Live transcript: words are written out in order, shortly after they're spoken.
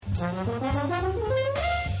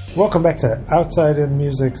Welcome back to Outside in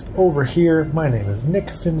Music's Overhere. My name is Nick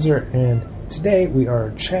Finzer, and today we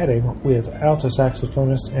are chatting with alto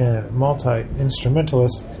saxophonist and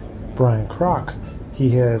multi-instrumentalist Brian Krock.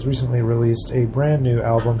 He has recently released a brand new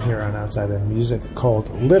album here on Outside in Music called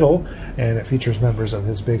LIDDLE, and it features members of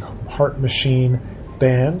his Big Heart Machine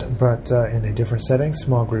band, but in a different setting,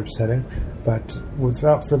 small group setting. But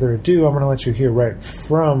without further ado, I'm going to let you hear right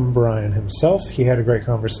from Brian himself. He had a great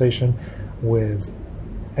conversation with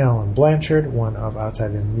Alan Blanchard, one of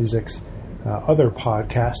Outside in Music's other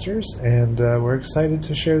podcasters, and we're excited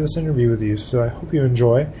to share this interview with you, so I hope you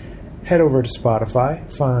enjoy. Head over to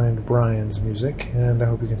Spotify, find Brian's music, and I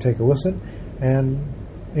hope you can take a listen and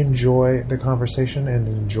enjoy the conversation and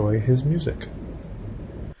enjoy his music.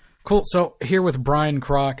 Cool. So here with Brian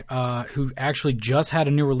Krock, who actually just had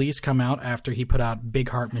a new release come out after he put out Big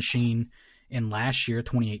Heart Machine in last year,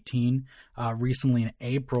 2018. Recently in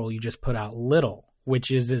April, you just put out LIDDLE,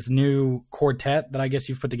 which is this new quartet that I guess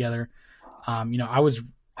you've put together.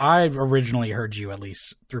 I originally heard you at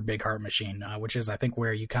least through Big Heart Machine, which is I think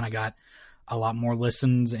where you kind of got a lot more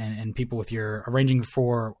listens and people with your arranging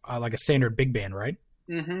for like a standard big band, right?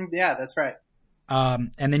 Mm-hmm. Yeah, that's right.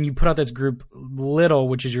 And then you put out this group LIDDLE,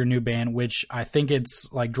 which is your new band, which I think it's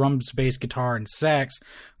like drums, bass, guitar, and sax.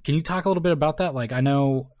 Can you talk a little bit about that? Like I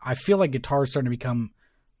feel like guitar is starting to become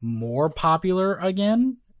more popular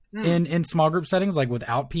again. In small group settings, like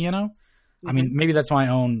without piano. Mm-hmm. I mean, maybe that's my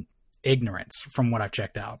own ignorance from what I've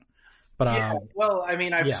checked out. But I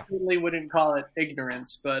certainly wouldn't call it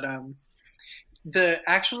ignorance, but the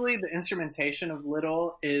instrumentation of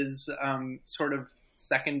LIDDLE is sort of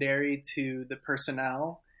secondary to the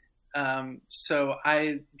personnel. So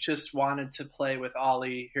I just wanted to play with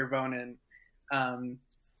Olli Hirvonen.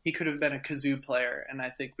 He could have been a kazoo player, and I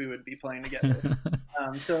think we would be playing together.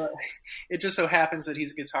 So it just so happens that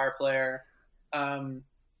he's a guitar player. And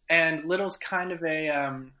LIDDLE's kind of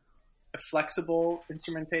a flexible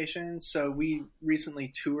instrumentation. So we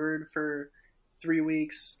recently toured for 3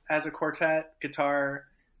 weeks as a quartet, guitar,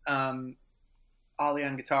 Olli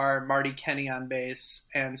on guitar, Marty Kenny on bass,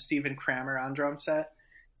 and Stephen Kramer on drum set.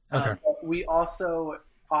 Okay. We also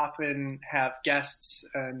often have guests,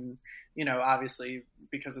 and obviously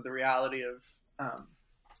because of the reality of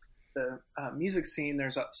the music scene,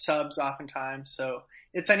 there's subs oftentimes. So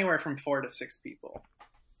it's anywhere from 4 to 6 people.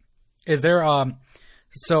 Is there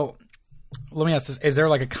so let me ask this: is there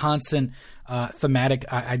like a constant thematic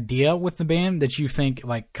idea with the band that you think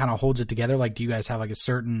like kind of holds it together? Like, do you guys have like a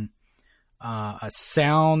certain a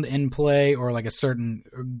sound in play, or like a certain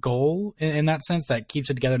goal in that sense that keeps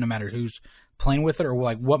it together no matter who's playing with it? Or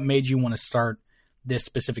like, what made you want to start this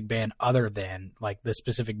specific band other than like the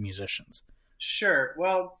specific musicians? Sure.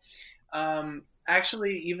 Well,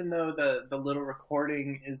 actually, even though the LIDDLE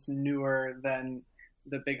recording is newer than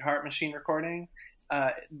the Big Heart Machine recording,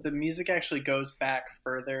 the music actually goes back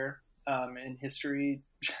further in history,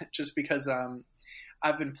 just because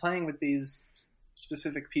I've been playing with these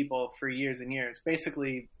specific people for years and years.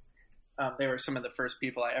 Basically, they were some of the first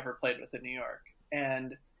people I ever played with in New York.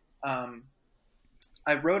 And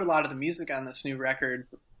I wrote a lot of the music on this new record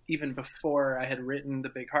even before I had written the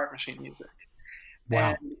Big Heart Machine music.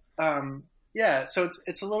 Wow. And, so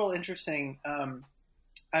it's a little interesting.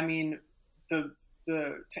 I mean, to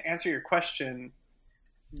answer your question,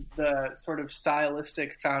 the sort of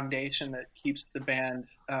stylistic foundation that keeps the band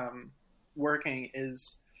working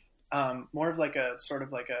is more of like a sort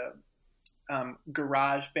of like a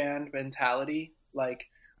garage band mentality. Like,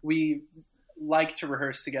 we like to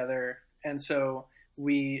rehearse together, and so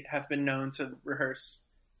we have been known to rehearse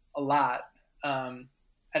a lot.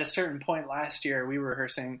 At a certain point last year, we were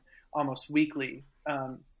rehearsing almost weekly.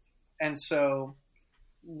 And so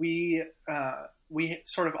we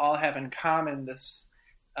sort of all have in common this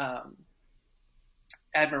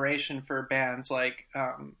admiration for bands. Like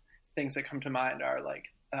things that come to mind are like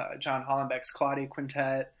John Hollenbeck's Claudia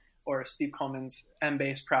Quintet, or Steve Coleman's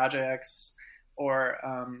M-Bass projects, or,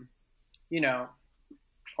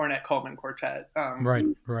 Ornette Coleman Quartet. Right.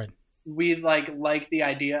 We like the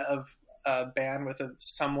idea of a band with a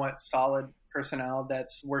somewhat solid personnel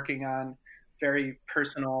that's working on very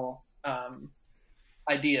personal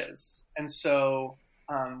ideas. And so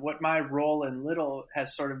what my role in LIDDLE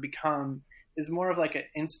has sort of become is more of like an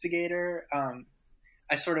instigator.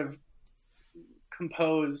 I sort of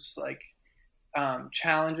compose like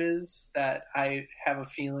challenges that I have a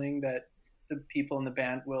feeling that the people in the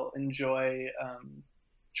band will enjoy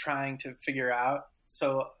trying to figure out.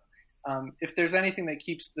 So if there's anything that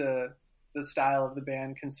keeps the style of the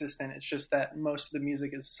band consistent, it's just that most of the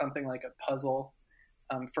music is something like a puzzle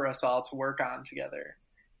for us all to work on together.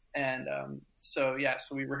 And so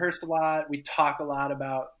we rehearse a lot. We talk a lot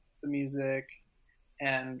about the music,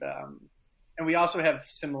 and we also have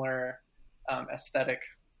similar aesthetic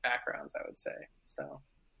backgrounds, I would say. So,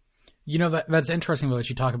 that's interesting though that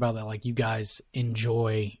you talk about that. Like, you guys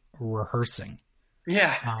enjoy rehearsing.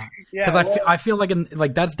 Yeah, because I feel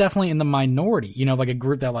like that's definitely in the minority. Like a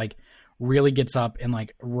group that like really gets up and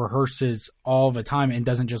like rehearses all the time and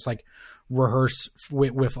doesn't just like rehearse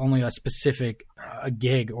with only a specific a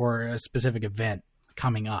gig or a specific event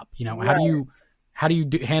coming up. Right. How do you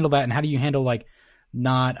handle that, and how do you handle like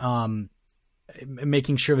not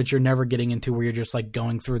making sure that you're never getting into where you're just like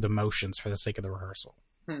going through the motions for the sake of the rehearsal?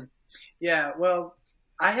 Yeah, well,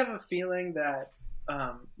 I have a feeling that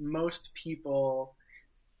most people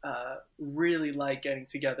really like getting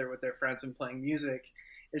together with their friends and playing music.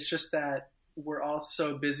 It's just that we're all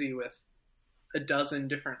so busy with a dozen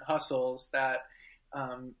different hustles that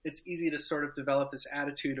it's easy to sort of develop this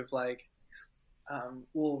attitude of like,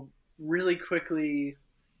 we'll really quickly,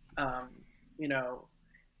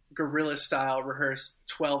 guerrilla style rehearse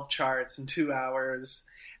 12 charts in 2 hours,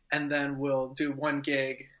 and then we'll do one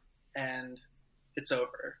gig and it's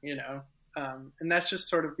over, and that's just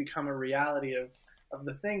sort of become a reality of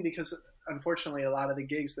the thing, because unfortunately a lot of the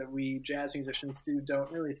gigs that we jazz musicians do don't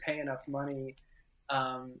really pay enough money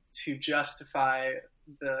to justify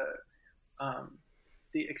the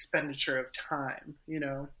expenditure of time,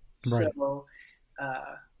 Right. So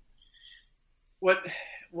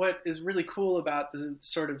what is really cool about the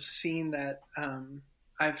sort of scene that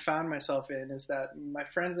I've found myself in is that my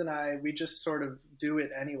friends and I, we just sort of do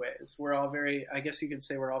it anyways. We're all very, I guess you could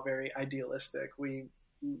say we're all very idealistic. We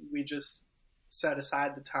just set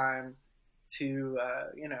aside the time to,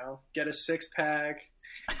 get a 6-pack,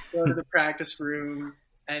 go to the practice room,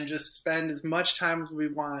 and just spend as much time as we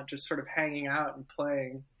want just sort of hanging out and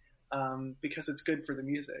playing, because it's good for the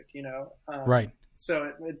music, Right.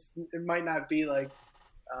 So it might not be like,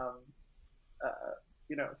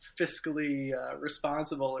 fiscally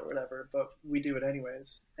responsible or whatever, but we do it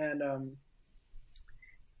anyways. And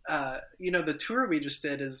the tour we just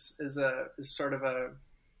did is sort of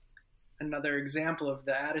another example of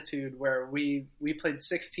the attitude where we played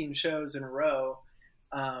 16 shows in a row,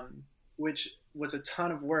 which was a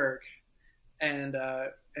ton of work and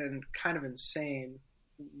kind of insane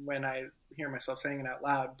when I hear myself saying it out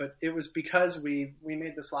loud. But it was because we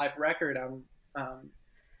made this live record on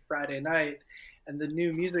Friday night, and the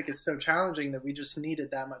new music is so challenging that we just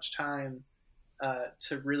needed that much time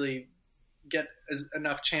to really get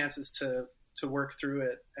enough chances to work through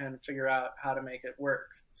it and figure out how to make it work.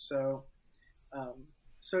 So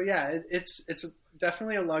yeah, it's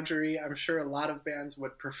definitely a luxury. I'm sure a lot of bands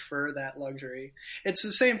would prefer that luxury. It's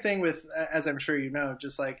the same thing with, as I'm sure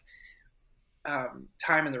just like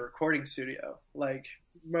time in the recording studio. Like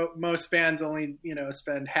most bands only,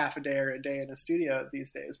 spend half a day or a day in a studio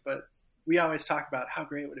these days, but we always talk about how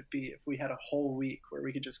great would it be if we had a whole week where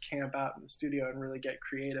we could just camp out in the studio and really get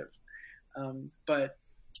creative. But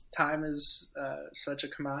time is such a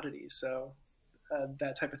commodity, so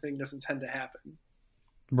that type of thing doesn't tend to happen.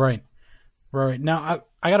 Right. Now,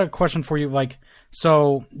 I got a question for you. Like,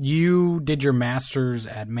 so you did your master's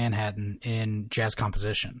at Manhattan in jazz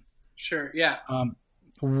composition. Sure. Yeah.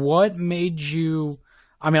 What made you?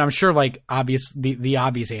 I mean, I'm sure like the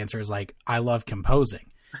obvious answer is like I love composing.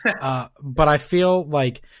 But I feel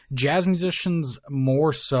like jazz musicians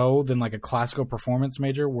more so than like a classical performance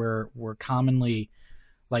major, where we're commonly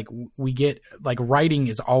like we get like writing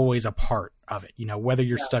is always a part of it. Whether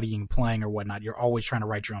you're studying playing or whatnot, you're always trying to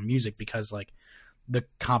write your own music because like the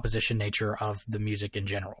composition nature of the music in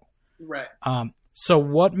general. Right. So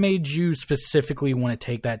what made you specifically want to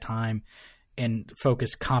take that time and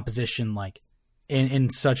focus composition like in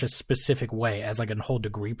such a specific way as like a whole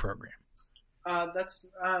degree program? That's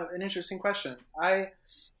an interesting question. I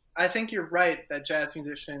think you're right that jazz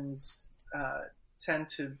musicians tend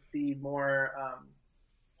to be more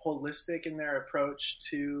holistic in their approach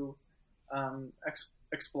to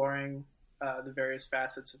exploring the various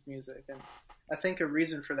facets of music. And I think a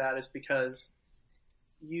reason for that is because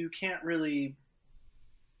you can't really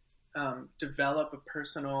develop a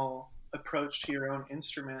personal approach to your own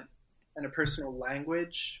instrument and a personal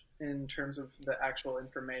language in terms of the actual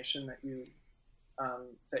information that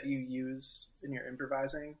you use in your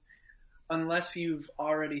improvising, unless you've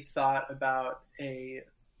already thought about a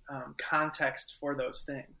context for those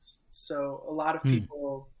things. So a lot of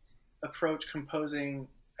people approach composing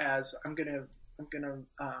as I'm gonna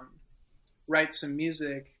write some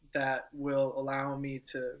music that will allow me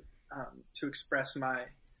to express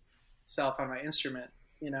myself on my instrument,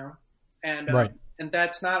 and right. And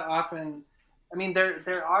that's not often I mean,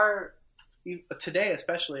 there are today,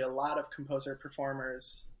 especially, a lot of composer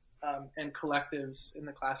performers and collectives in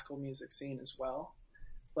the classical music scene as well,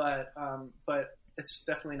 but it's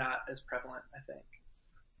definitely not as prevalent, I think.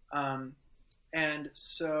 And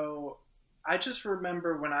so I just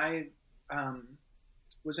remember when I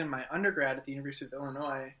was in my undergrad at the University of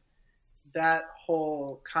Illinois, that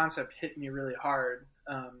whole concept hit me really hard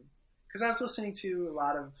because I was listening to a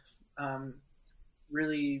lot of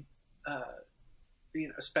really,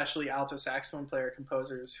 especially alto saxophone player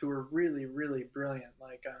composers who were really, really brilliant,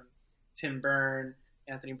 like Tim Byrne,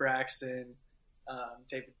 Anthony Braxton,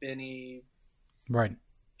 David Binney, right?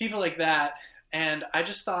 People like that. And I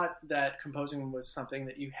just thought that composing was something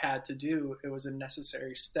that you had to do. It was a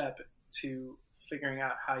necessary step to figuring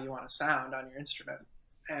out how you want to sound on your instrument.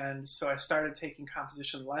 And so I started taking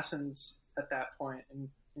composition lessons at that point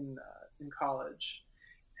in college.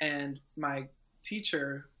 And my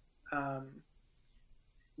teacher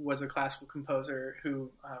was a classical composer who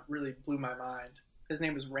really blew my mind. His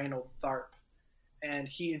name was Reynold Tharp. And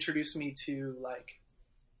he introduced me to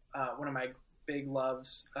one of my big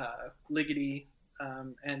loves, Ligeti,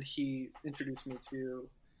 and he introduced me to,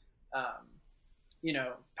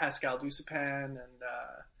 Pascal Ducepin and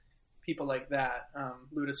people like that,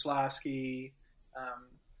 Lutoslawski.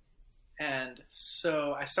 And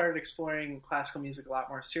so I started exploring classical music a lot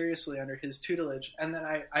more seriously under his tutelage. And then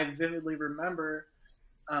I vividly remember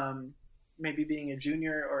maybe being a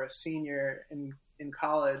junior or a senior in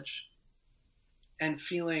college and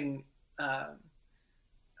feeling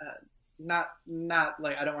not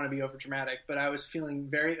like, I don't want to be over dramatic, but I was feeling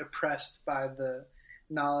very oppressed by the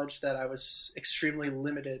knowledge that I was extremely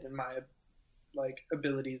limited in my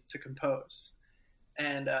ability to compose.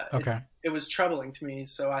 And it was troubling to me.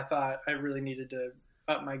 So I thought I really needed to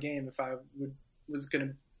up my game if I was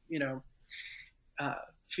going to,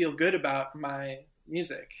 feel good about my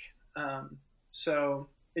music. So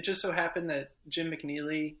it just so happened that Jim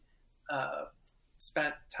McNeely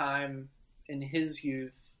spent time in his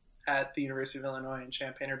youth at the University of Illinois in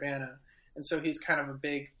Champaign-Urbana. And so he's kind of a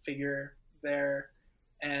big figure there.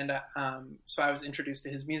 And so I was introduced to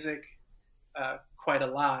his music quite a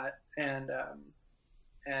lot. And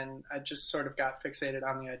I just sort of got fixated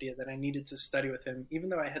on the idea that I needed to study with him, even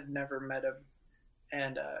though I had never met him.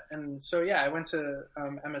 And so, yeah, I went to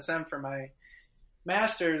MSM for my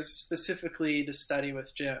master's specifically to study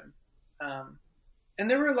with Jim. And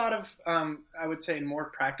there were a lot of, I would say,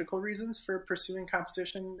 more practical reasons for pursuing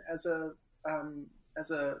composition as a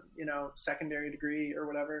secondary degree or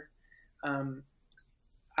whatever.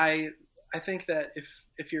 I think that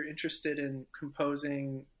if you're interested in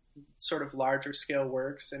composing sort of larger scale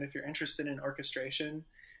works, and if you're interested in orchestration,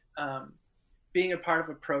 being a part of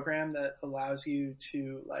a program that allows you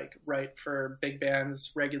to write for big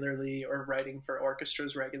bands regularly or writing for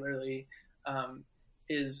orchestras regularly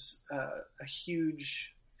is a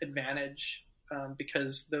huge advantage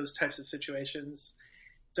because those types of situations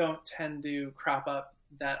don't tend to crop up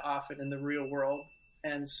that often in the real world.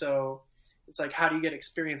 And so it's like, how do you get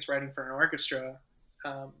experience writing for an orchestra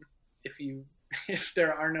if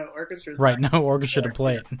there are no orchestras? Right, no orchestra to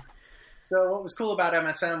play it. So what was cool about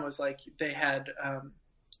MSM was they had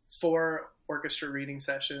 4 orchestra reading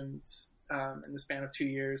sessions in the span of 2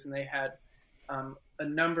 years, and they had a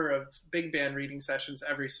number of big band reading sessions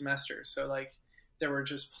every semester. So there were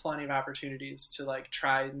just plenty of opportunities to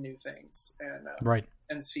try new things and right,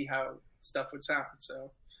 and see how stuff would sound.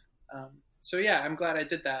 So yeah, I'm glad I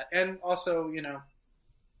did that. And also,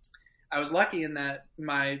 I was lucky in that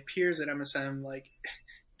my peers at MSM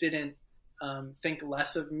didn't think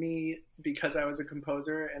less of me because I was a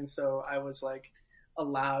composer, and so I was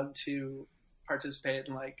allowed to participate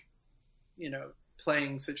in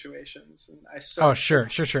playing situations. And I sure.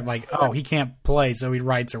 He can't play, so he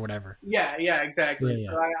writes or whatever. Yeah, exactly.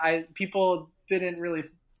 Yeah. So people didn't really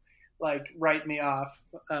write me off.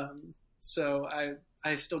 So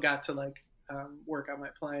I still got to work on my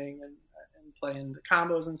playing and playing the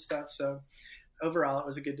combos and stuff. So overall, it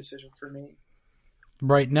was a good decision for me.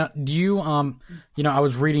 Right. Now, do you, I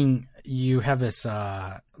was reading, you have this,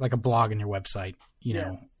 a blog on your website,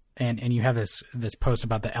 know, and you have this post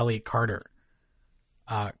about the Elliott Carter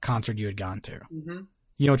concert you had gone to. Mm-hmm.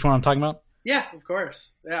 You know which one I'm talking about? Yeah, of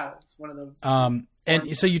course. Yeah. It's one of the,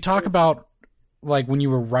 and so you talk about when you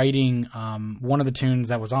were writing, one of the tunes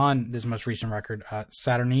that was on this most recent record,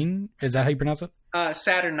 Saturnine. Is that how you pronounce it?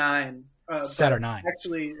 Saturnine. Saturnine.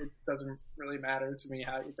 Actually, it doesn't really matter to me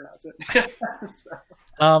how you pronounce it. So.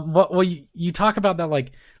 Well, you talk about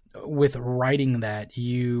that, with writing that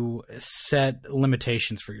you set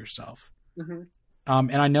limitations for yourself. Mm-hmm.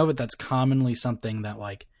 And I know that that's commonly something that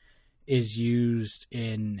is used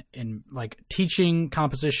in like teaching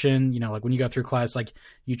composition, like when you go through class, like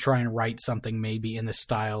you try and write something maybe in the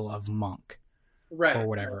style of Monk, right, or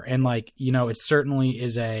whatever. And like, it certainly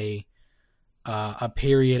is a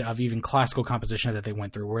period of even classical composition that they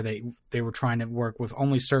went through where they were trying to work with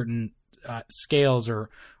only certain scales or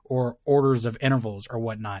orders of intervals or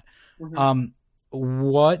whatnot. Mm-hmm.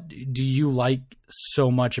 What do you like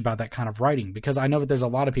so much about that kind of writing? Because I know that there's a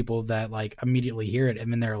lot of people that like immediately hear it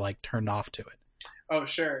and then they're like turned off to it. Oh,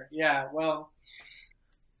 sure. Yeah. Well,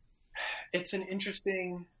 it's an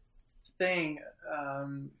interesting thing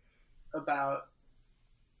about,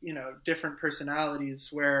 different personalities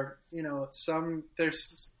where,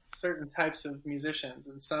 there's certain types of musicians,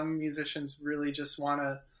 and some musicians really just want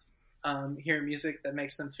to hear music that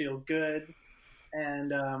makes them feel good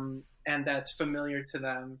and that's familiar to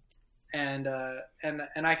them, and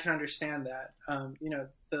I can understand that.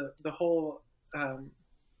 The whole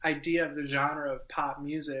idea of the genre of pop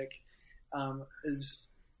music is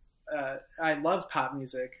I love pop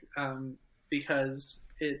music because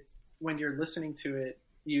when you're listening to it,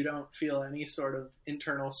 you don't feel any sort of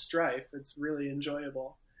internal strife. It's really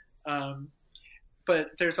enjoyable.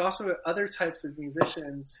 But there's also other types of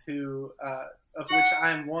musicians who, of which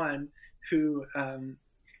I'm one, who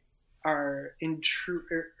are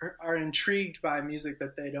intrigued by music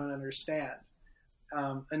that they don't understand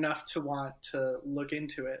enough to want to look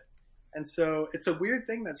into it. And so it's a weird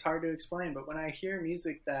thing that's hard to explain. But when I hear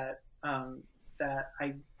music that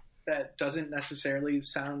doesn't necessarily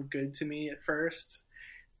sound good to me at first,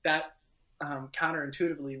 that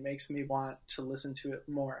counterintuitively makes me want to listen to it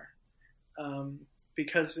more,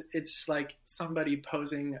 because it's like somebody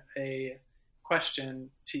posing a question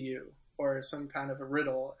to you or some kind of a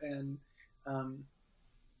riddle, and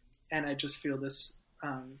I just feel this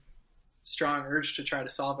strong urge to try to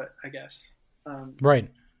solve it, I guess. Right.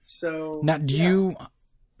 So now, you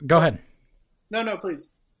go ahead? No, please.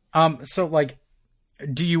 So like,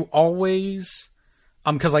 do you always?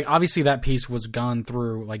 Because like obviously that piece was gone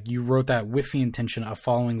through, like you wrote that with the intention of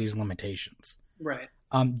following these limitations, right?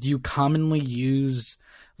 Do you commonly use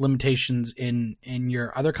limitations in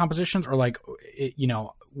your other compositions, or like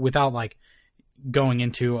without like going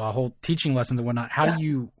into a whole teaching lessons and whatnot? How do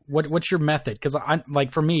you what's your method? Because I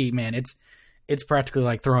like, for me, man, it's practically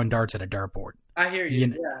like throwing darts at a dartboard. I hear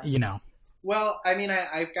you. Yeah. Well, I mean,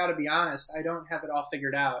 I've got to be honest. I don't have it all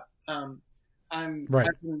figured out. I've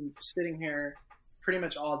been sitting here pretty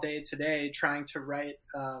much all day today trying to write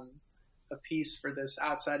a piece for this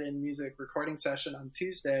Outside In Music recording session on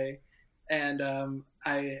Tuesday, and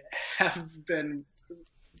I have been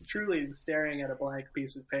truly staring at a blank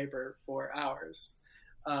piece of paper for hours,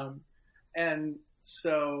 and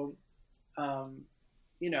so I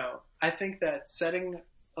think that setting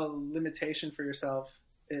a limitation for yourself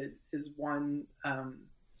is one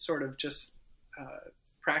sort of just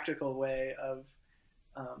practical way of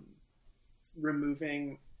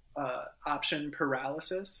removing option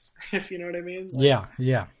paralysis, if you know what I mean. Like,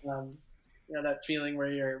 yeah. That feeling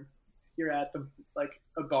where you're at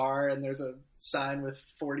a bar and there's a sign with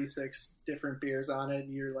 46 different beers on it,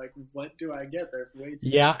 and you're like, what do I get? There's way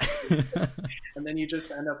too much. And then you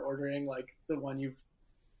just end up ordering like the one you've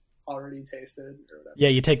already tasted or whatever. Yeah,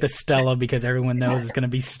 you take the Stella because everyone knows it's going to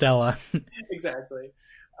be Stella. Exactly.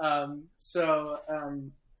 So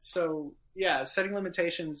yeah, setting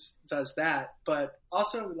limitations does that, but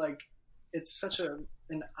also like it's such an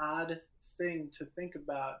odd thing to think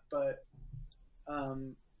about, but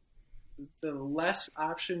the less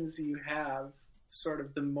options you have, sort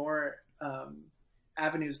of the more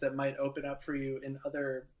avenues that might open up for you in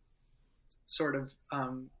other sort of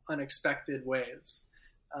unexpected ways.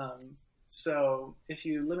 So if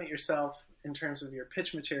you limit yourself in terms of your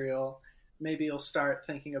pitch material, maybe you'll start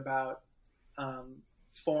thinking about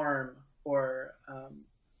form or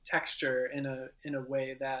texture in a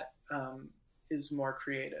way that is more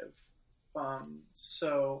creative. Or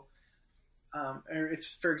if,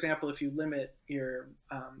 for example, if you limit your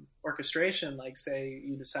orchestration, like say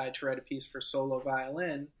you decide to write a piece for solo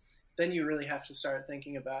violin, then you really have to start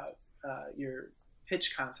thinking about your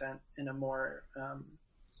pitch content in a more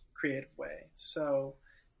creative way. So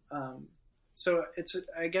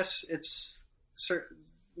I guess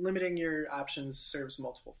limiting your options serves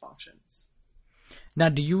multiple functions. Now,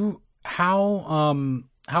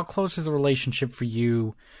 how close is the relationship for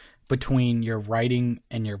you between your writing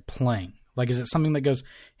and your playing? Like, is it something that goes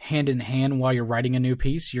hand in hand while you're writing a new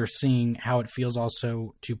piece? You're seeing how it feels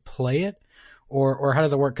also to play it, or how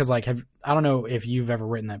does it work? Because like, I don't know if you've ever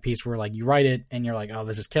written that piece where like you write it and you're like, oh,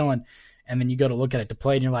 this is killing, and then you go to look at it to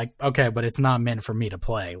play and you're like, okay, but it's not meant for me to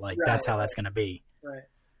play. Like, that's how that's going to be. Right.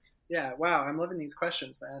 Yeah. Wow. I'm loving these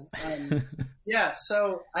questions, man. Yeah.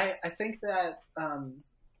 So I think that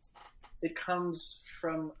it comes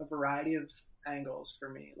from a variety of angles for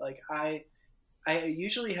me. Like I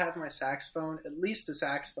usually have my saxophone, at least a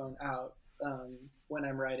saxophone out when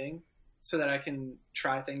I'm writing, so that I can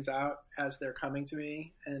try things out as they're coming to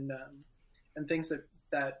me, and things that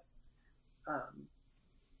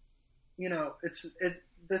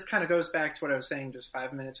this kind of goes back to what I was saying just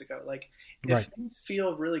 5 minutes ago. Like if things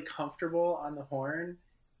feel really comfortable on the horn,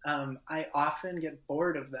 I often get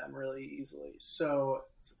bored of them really easily. So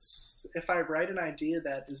if I write an idea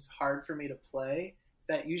that is hard for me to play,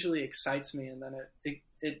 that usually excites me, and then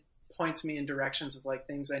it points me in directions of like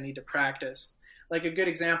things I need to practice. Like a good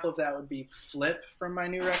example of that would be Flip from my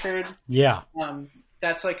new record. Yeah.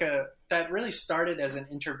 That really started as an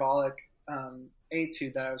intervallic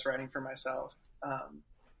etude that I was writing for myself.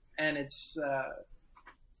 And it's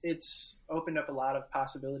opened up a lot of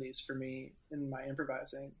possibilities for me in my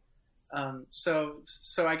improvising. So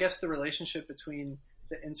I guess the relationship between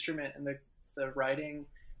the instrument and the writing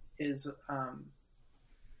is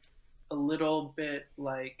a little bit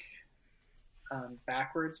like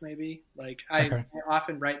backwards, maybe. Like I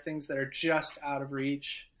often write things that are just out of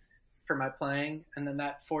reach for my playing, and then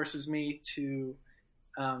that forces me to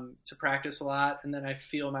practice a lot, and then I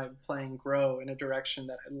feel my playing grow in a direction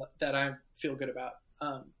that I feel good about.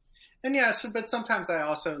 But sometimes I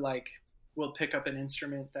also will pick up an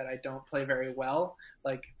instrument that I don't play very well,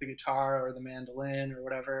 like the guitar or the mandolin or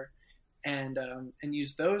whatever, and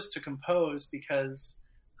use those to compose, because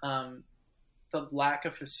the lack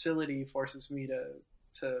of facility forces me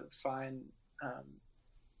to find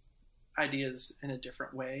ideas in a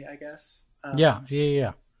different way, I guess.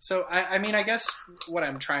 Yeah. So I mean, I guess what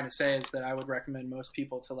I'm trying to say is that I would recommend most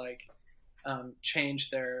people to change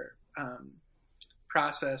their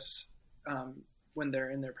process when they're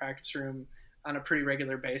in their practice room on a pretty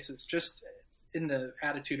regular basis, just in the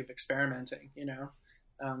attitude of experimenting,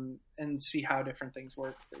 and see how different things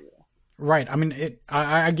work for you. Right. I mean,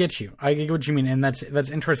 I get you. I get what you mean, and that's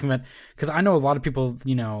interesting. Because I know a lot of people,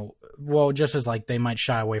 just as they might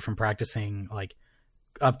shy away from practicing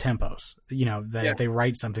up tempos. If they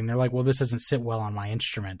write something, they're like, well, this doesn't sit well on my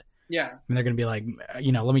instrument. Yeah. And they're going to be like,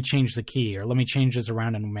 let me change the key, or let me change this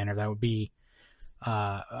around in a manner that would be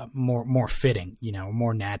more fitting,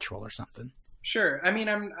 more natural or something. Sure. I mean,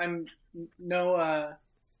 I'm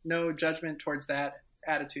no judgment towards that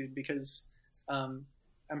attitude, because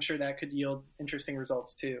I'm sure that could yield interesting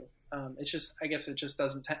results too. It's just, I guess it just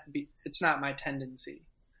doesn't it's not my tendency.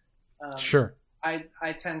 Sure. I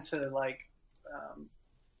tend to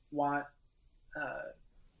want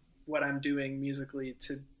what I'm doing musically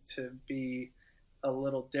to be a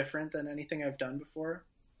little different than anything I've done before.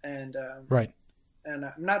 And right. And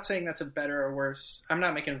I'm not saying that's a better or worse. I'm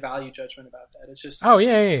not making a value judgment about that. It's just,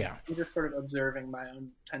 yeah. I'm just sort of observing my own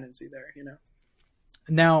tendency there,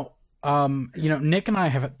 Now, Nick and I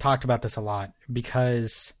have talked about this a lot,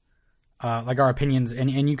 because our opinions,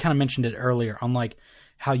 and you kind of mentioned it earlier on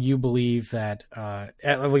how you believe that,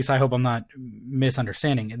 at least I hope I'm not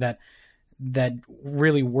misunderstanding, that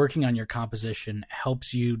really working on your composition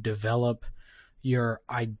helps you develop your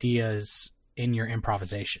ideas in your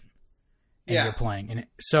improvisation and your playing. And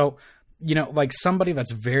so, somebody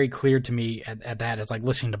that's very clear to me at that is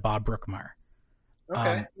listening to Bob Brookmeyer.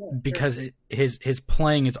 Okay. Because his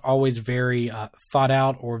playing is always very thought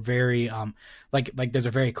out, or very there's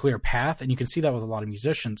a very clear path, and you can see that with a lot of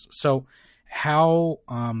musicians. So how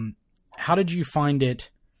did you find it,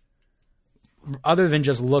 other than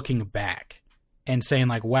just looking back and saying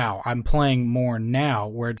wow, I'm playing more now,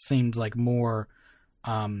 where it seems more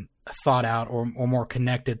thought out or more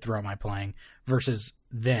connected throughout my playing versus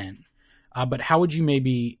then? But how would you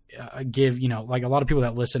maybe give, a lot of people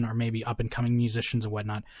that listen are maybe up and coming musicians and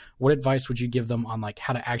whatnot. What advice would you give them on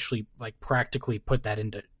how to actually practically put that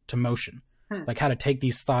into motion? How to take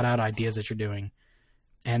these thought out ideas that you're doing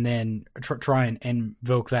and then try and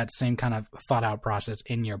invoke that same kind of thought out process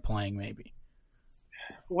in your playing, maybe?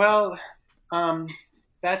 Well,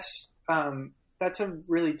 that's a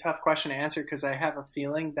really tough question to answer, because I have a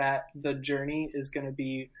feeling that the journey is going to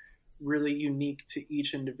be really unique to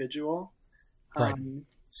each individual. Right.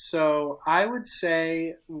 So I would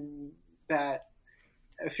say that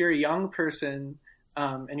if you're a young person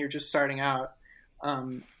and you're just starting out,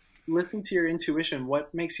 listen to your intuition.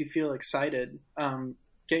 What makes you feel excited?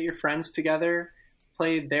 Get your friends together,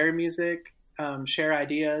 play their music, share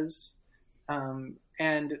ideas,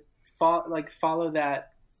 and follow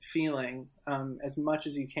that feeling as much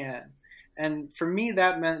as you can. And for me,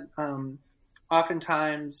 that meant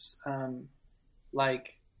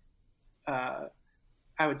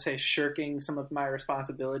I would say, shirking some of my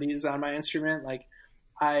responsibilities on my instrument. Like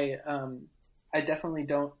I definitely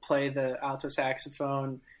don't play the alto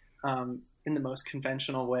saxophone in the most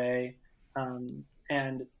conventional way,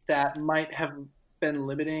 and that might have been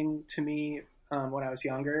limiting to me when I was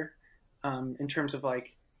younger in terms of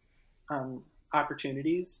like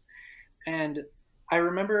opportunities. And I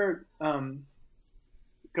remember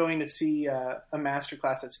going to see a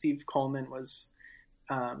masterclass that Steve Coleman was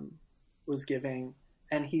giving,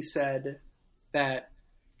 and he said that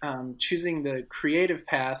choosing the creative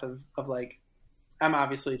path of like, I'm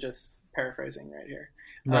obviously just paraphrasing right here.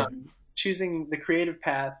 Right. Choosing the creative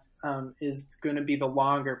path is going to be the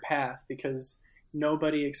longer path, because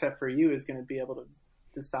nobody except for you is going to be able to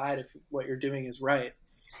decide if what you're doing is right.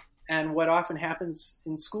 And what often happens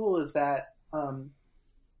in school is that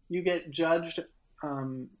you get judged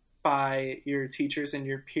by your teachers and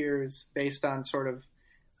your peers based on sort of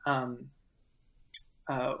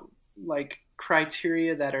like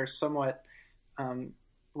criteria that are somewhat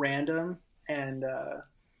random and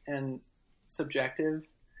subjective,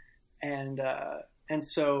 and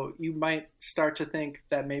so you might start to think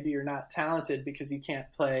that maybe you're not talented because you can't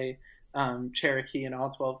play Cherokee in all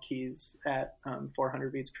 12 keys at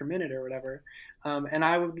 400 beats per minute or whatever. And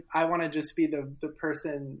I want to just be the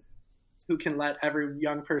person who can let every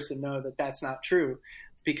young person know that that's not true,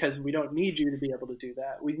 because we don't need you to be able to do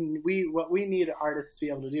that. What we need artists to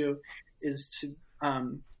be able to do is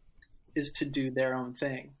to do their own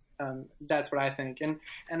thing. That's what I think. And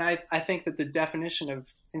I think that the definition of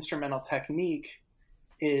instrumental technique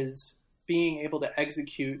is being able to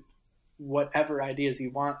execute whatever ideas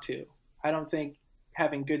you want to. I don't think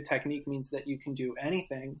having good technique means that you can do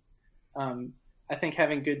anything. I think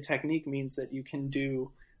having good technique means that you can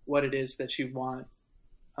do what it is that you want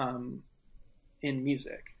in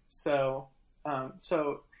music. So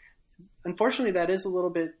unfortunately, that is a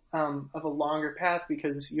little bit of a longer path,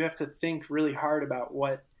 because you have to think really hard about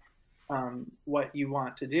what you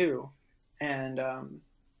want to do, and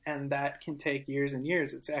that can take years and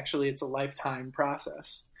years. It's a lifetime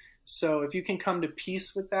process. So if you can come to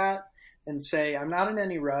peace with that and say, I'm not in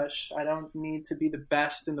any rush. I don't need to be the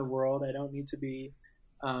best in the world. I don't need to be,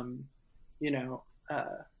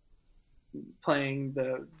 playing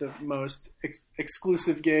the most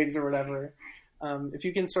exclusive gigs or whatever. If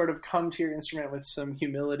you can sort of come to your instrument with some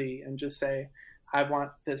humility and just say, I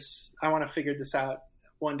want to figure this out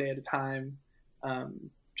one day at a time,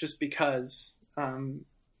 just because I'm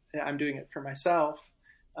doing it for myself,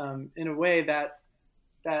 in a way that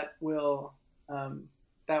will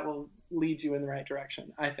lead you in the right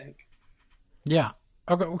direction, I think. Yeah.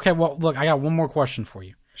 Okay. Well, look, I got one more question for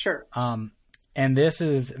you. Sure. And this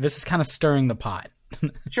is kind of stirring the pot.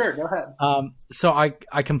 Sure. Go ahead. So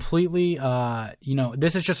I completely,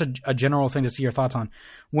 this is just a general thing to see your thoughts on.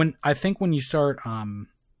 When you start,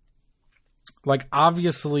 like,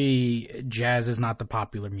 obviously jazz is not the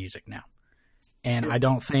popular music now. And I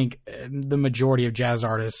don't think the majority of jazz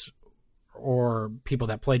artists or people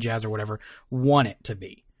that play jazz or whatever want it to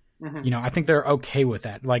be. Mm-hmm. I think they're okay with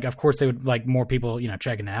that. Like, of course they would like more people,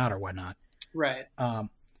 checking it out or whatnot. Right.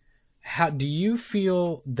 How do you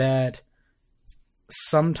feel that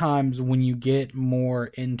sometimes when you get more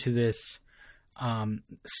into this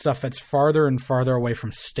stuff that's farther and farther away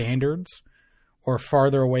from standards, or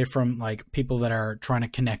farther away from like people that are trying to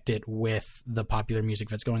connect it with the popular music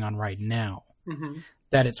that's going on right now, mm-hmm.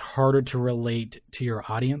 that it's harder to relate to your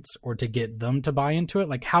audience or to get them to buy into it?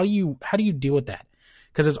 Like, how do you deal with that?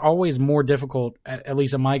 Because it's always more difficult, at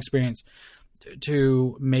least in my experience,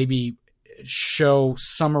 to maybe show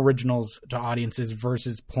some originals to audiences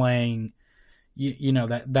versus playing,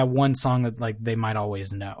 that one song that like they might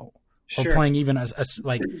always know. Sure. Or playing even a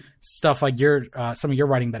like stuff like some of your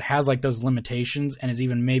writing that has like those limitations and is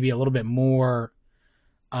even maybe a little bit more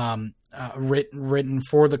written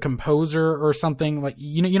for the composer or something, like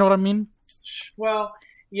you know what I mean? Well,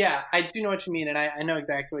 yeah, I do know what you mean, and I know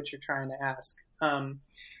exactly what you're trying to ask.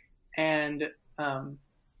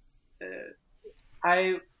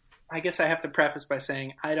 I guess I have to preface by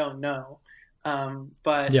saying I don't know,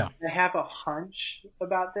 but yeah. I have a hunch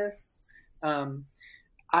about this.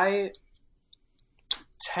 I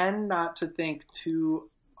tend not to think too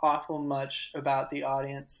awful much about the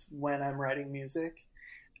audience when I'm writing music,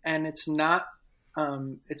 and it's not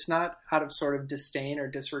out of sort of disdain or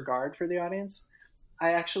disregard for the audience.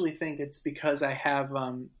 I actually think it's because I have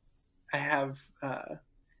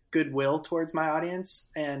goodwill towards my audience,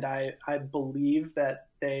 and I believe that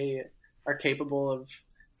they are capable of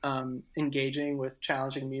engaging with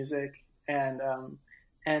challenging music, and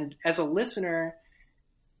as a listener,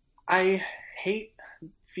 I hate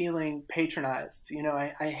feeling patronized. You know,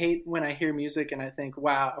 I hate when I hear music and I think,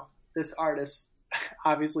 wow, this artist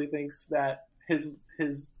obviously thinks that his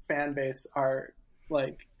fan base are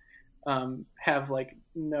like have like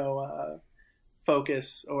no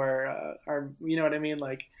focus or you know what I mean?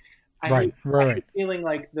 Like I hate feeling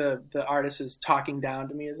like the artist is talking down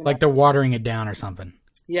to me as an like artist. They're watering it down or something.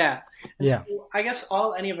 Yeah. And yeah. So I guess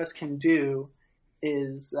all any of us can do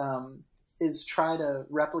is try to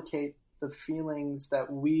replicate the feelings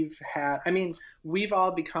that we've had. I mean, we've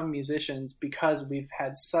all become musicians because we've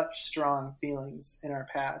had such strong feelings in our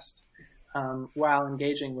past while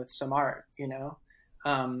engaging with some art, you know?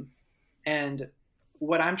 And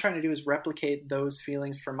what I'm trying to do is replicate those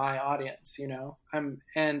feelings for my audience, you know?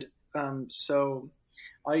 So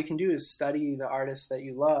all you can do is study the artists that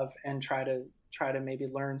you love and try to maybe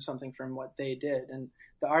learn something from what they did. And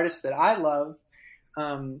the artists that I love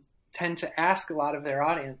tend to ask a lot of their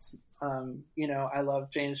audience. You know, I love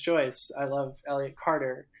James Joyce. I love Elliott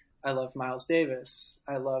Carter. I love Miles Davis.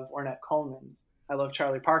 I love Ornette Coleman. I love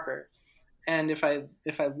Charlie Parker. And if I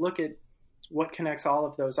look at what connects all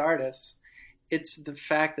of those artists, it's the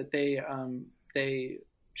fact that they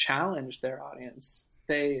challenge their audience.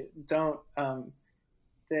 They don't. I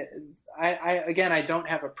don't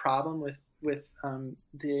have a problem with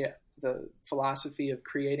the philosophy of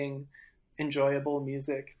creating enjoyable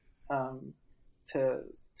music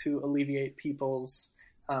to alleviate people's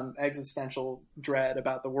existential dread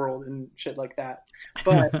about the world and shit like that.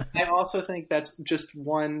 But I also think that's just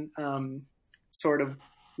one sort of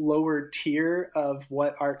lower tier of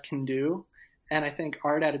what art can do. And I think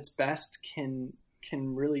art at its best can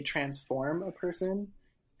really transform a person.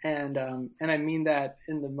 And I mean that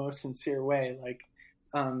in the most sincere way. Like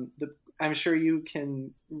I'm sure you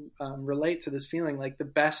can relate to this feeling. Like the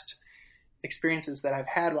best experiences that I've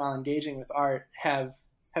had while engaging with art have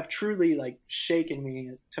truly like shaken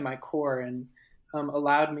me to my core and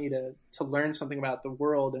allowed me to learn something about the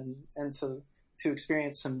world and to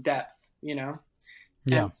experience some depth, you know?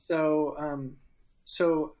 Yeah. And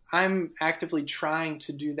so I'm actively trying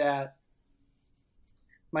to do that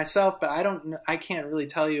myself, but I can't really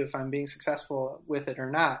tell you if I'm being successful with it or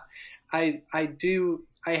not. I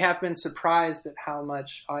have been surprised at how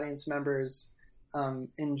much audience members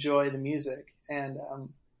enjoy the music, and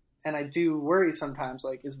I do worry sometimes,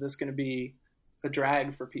 like, is this going to be a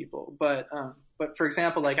drag for people? But for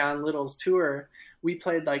example, like on LIDDLE's tour, we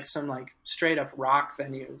played like some like straight up rock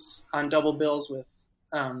venues on double bills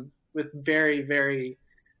with very, very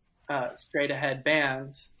straight ahead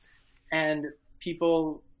bands, and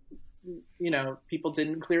people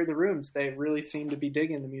didn't clear the rooms. They really seemed to be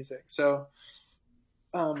digging the music. So,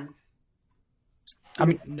 I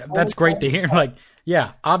mean, that's great to hear. Like,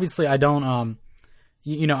 yeah, obviously I don't,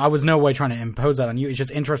 I was no way trying to impose that on you. It's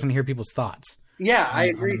just interesting to hear people's thoughts. Yeah, I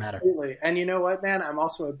agree completely. And you know what, man? I'm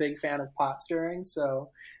also a big fan of pot stirring. So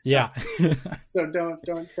yeah. So don't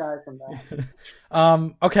shy from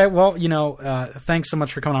that. Okay. Well, thanks so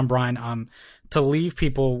much for coming on, Brian. To leave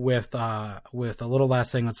people with a little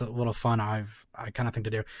last thing that's a little fun, I kind of think to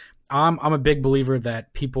do. I'm a big believer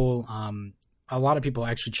that people, a lot of people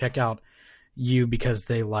actually check out you because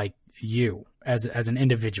they like you as an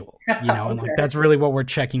individual, and Okay. like that's really what we're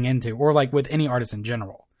checking into, or like with any artist in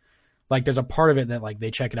general. Like there's a part of it that like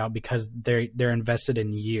they check it out because they're invested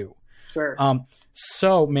in you. Sure.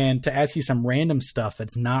 So man, to ask you some random stuff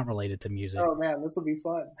that's not related to music. Oh man, this will be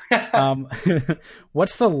fun.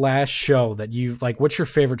 What's the last show that you've like? What's your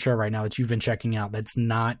favorite show right now that you've been checking out that's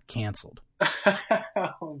not canceled?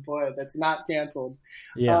 Oh boy, that's not canceled.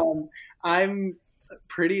 Yeah. I'm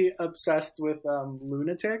pretty obsessed with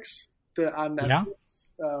Lunatics on Netflix.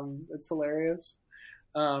 Yeah. It's hilarious.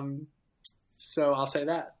 So I'll say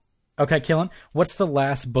that. Okay, Killen, what's the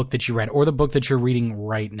last book that you read, or the book that you're reading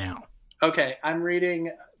right now? Okay, I'm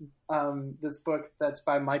reading this book that's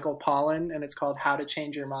by Michael Pollan, and it's called How to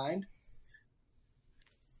Change Your Mind.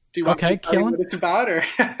 Do you want to tell me what it's about? Or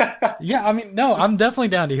Yeah, I mean, no, I'm definitely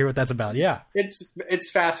down to hear what that's about. Yeah,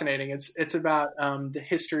 it's fascinating. It's about the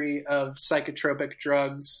history of psychotropic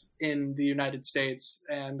drugs in the United States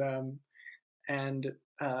and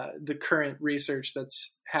the current research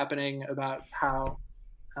that's happening about how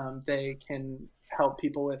they can help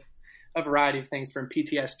people with a variety of things, from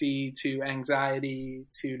PTSD to anxiety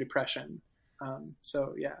to depression.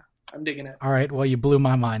 So yeah, I'm digging it. All right. Well, you blew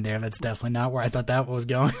my mind there. That's definitely not where I thought that was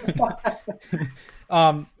going.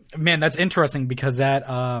 Man, that's interesting because that,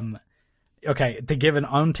 okay, to give an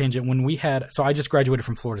own tangent, so I just graduated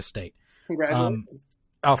from Florida State. Congratulations.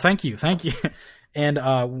 Oh, thank you. And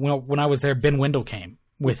when I was there, Ben Wendell came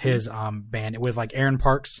with his band with like Aaron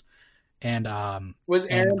Parks. And was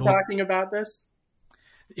Aaron talking about this?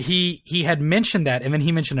 he had mentioned that, and then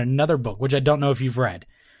he mentioned another book, which I don't know if you've read.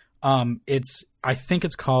 I think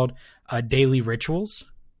it's called Daily Rituals.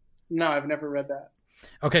 No, I've never read that.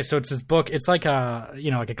 Okay, so it's this book. It's like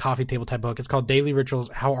like a coffee table type book. It's called Daily Rituals: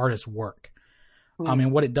 How Artists Work.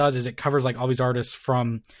 And what it does is it covers like all these artists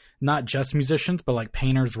from not just musicians, but like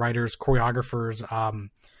painters, writers, choreographers,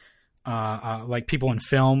 like people in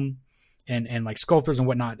film and like sculptors and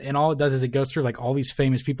whatnot. And all it does is it goes through like all these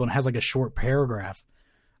famous people and has like a short paragraph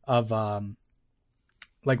of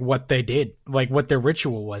like what they did, like what their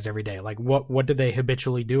ritual was every day, like what did they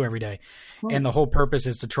habitually do every day. And the whole purpose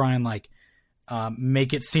is to try and like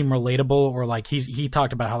make it seem relatable, or like he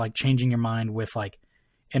talked about how like changing your mind with like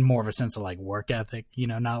in more of a sense of like work ethic,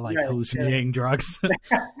 not like hallucinating drugs.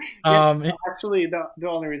 Actually, the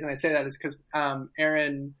only reason I say that is because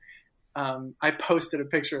Aaron, I posted a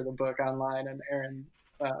picture of the book online, and Aaron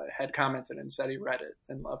had commented and said he read it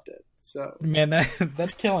and loved it. So man,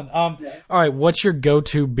 that's killing. All right, what's your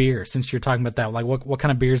go-to beer since you're talking about that? Like what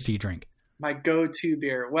kind of beers do you drink? My go-to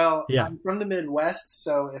beer. Well, I'm from the Midwest,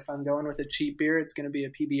 so if I'm going with a cheap beer, it's going to be a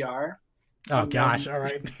PBR. Oh gosh! All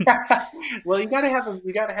right. Well, you gotta have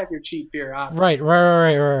your cheap beer, Right.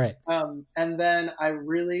 obviously. And then I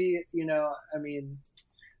really,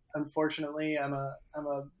 unfortunately, I'm a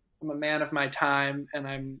man of my time, and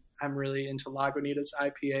I'm really into Lagunitas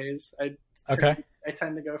IPAs. I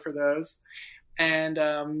tend to go for those, and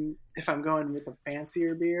if I'm going with a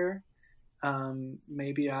fancier beer,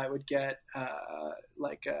 maybe I would get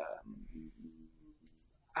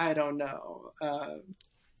I don't know.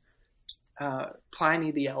 Pliny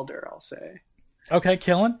the Elder, I'll say. Okay,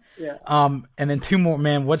 killing. Yeah. And then two more,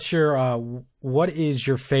 man. What is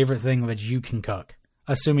your favorite thing that you can cook?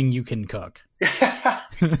 Assuming you can cook.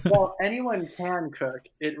 Well, anyone can cook.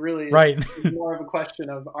 It really is more of a question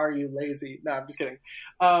of, are you lazy? No, I'm just kidding.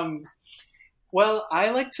 Well, I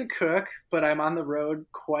like to cook, but I'm on the road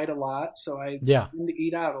quite a lot, so I tend to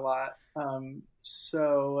eat out a lot. I'll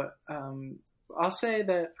say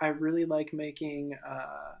that I really like making.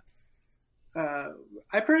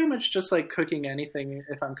 I pretty much just like cooking anything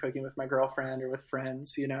if I'm cooking with my girlfriend or with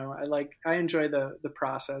friends. I enjoy the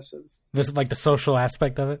process of this, like the social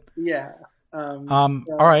aspect of it. Yeah. All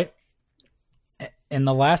right. And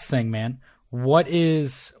the last thing, man, what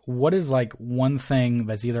is like one thing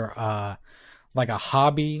that's either like a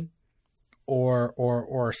hobby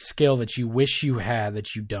or a skill that you wish you had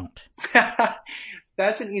that you don't?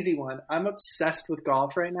 That's an easy one. I'm obsessed with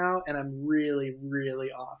golf right now, and I'm really, really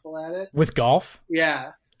awful at it. With golf?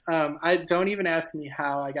 Yeah. I don't even ask me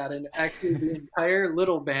how I got in. Actually, the entire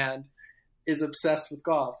Little band is obsessed with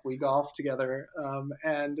golf. We golf together,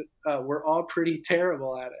 and we're all pretty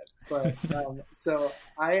terrible at it. But so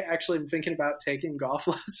I actually am thinking about taking golf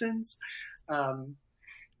lessons,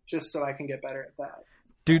 just so I can get better at that.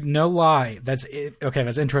 Dude, no lie. That's it. Okay,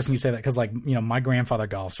 that's interesting you say that because, like, my grandfather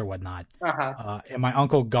golfs or whatnot, and my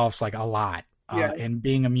uncle golfs like a lot. And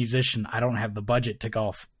being a musician, I don't have the budget to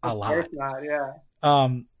golf a lot. Of course not. Yeah.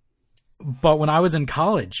 But when I was in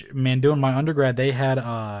college, man, doing my undergrad, they had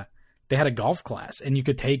a golf class, and you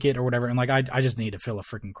could take it or whatever. And like, I just needed to fill a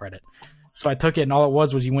freaking credit, so I took it, and all it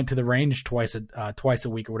was you went to the range twice a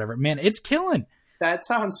week or whatever. Man, it's killing. That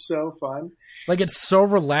sounds so fun. Like, it's so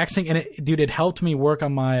relaxing, and it helped me work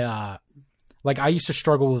on my like, I used to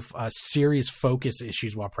struggle with serious focus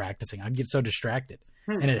issues while practicing. I'd get so distracted,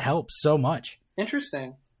 and it helps so much.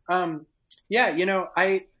 Interesting. Yeah,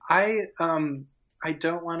 I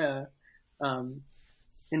don't want to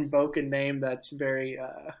invoke a name that's very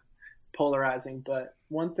polarizing, but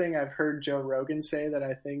one thing I've heard Joe Rogan say that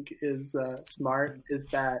I think is smart is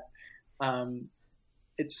that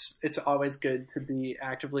it's always good to be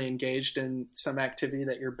actively engaged in some activity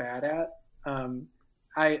that you're bad at.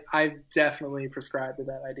 I definitely prescribe to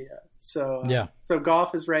that idea. So so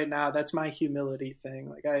golf is right now, that's my humility thing.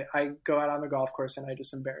 Like I go out on the golf course and I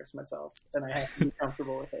just embarrass myself, and I have to be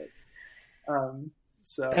comfortable with it.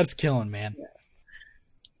 So that's killing, man. Yeah.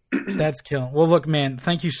 That's killing. Well, look, man,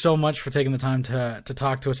 thank you so much for taking the time to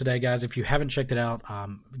talk to us today, guys. If you haven't checked it out,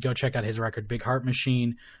 go check out his record, Big Heart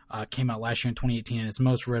Machine. Came out last year in 2018, and his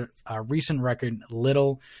most recent record,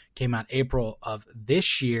 Little, came out April of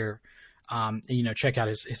this year. Check out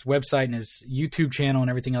his website and his YouTube channel and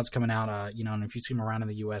everything else coming out. And if you see him around in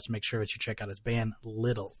the U.S., make sure that you check out his band,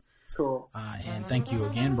 Little. Cool. And thank you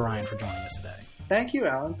again, Brian, for joining us today. Thank you,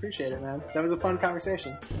 Alan. Appreciate it, man. That was a fun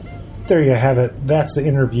conversation. there you have it. That's the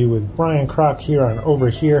interview with Brian Krock here on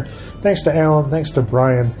Overhere. Thanks to Alan, thanks to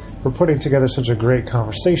Brian for putting together such a great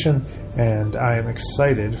conversation, and I am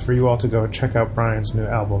excited for you all to go and check out Brian's new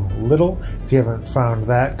album, Little. If you haven't found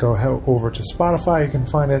that, go over to Spotify. You can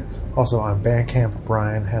find it also on Bandcamp.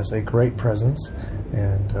 Brian has a great presence,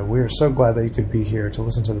 and we are so glad that you could be here to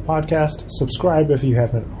listen to the podcast. Subscribe if you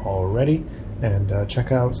haven't already, and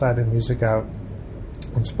check Outside in Music out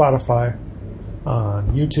on Spotify,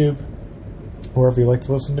 on YouTube, wherever you like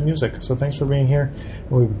to listen to music. So thanks for being here.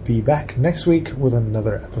 We'll be back next week with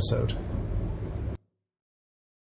another episode.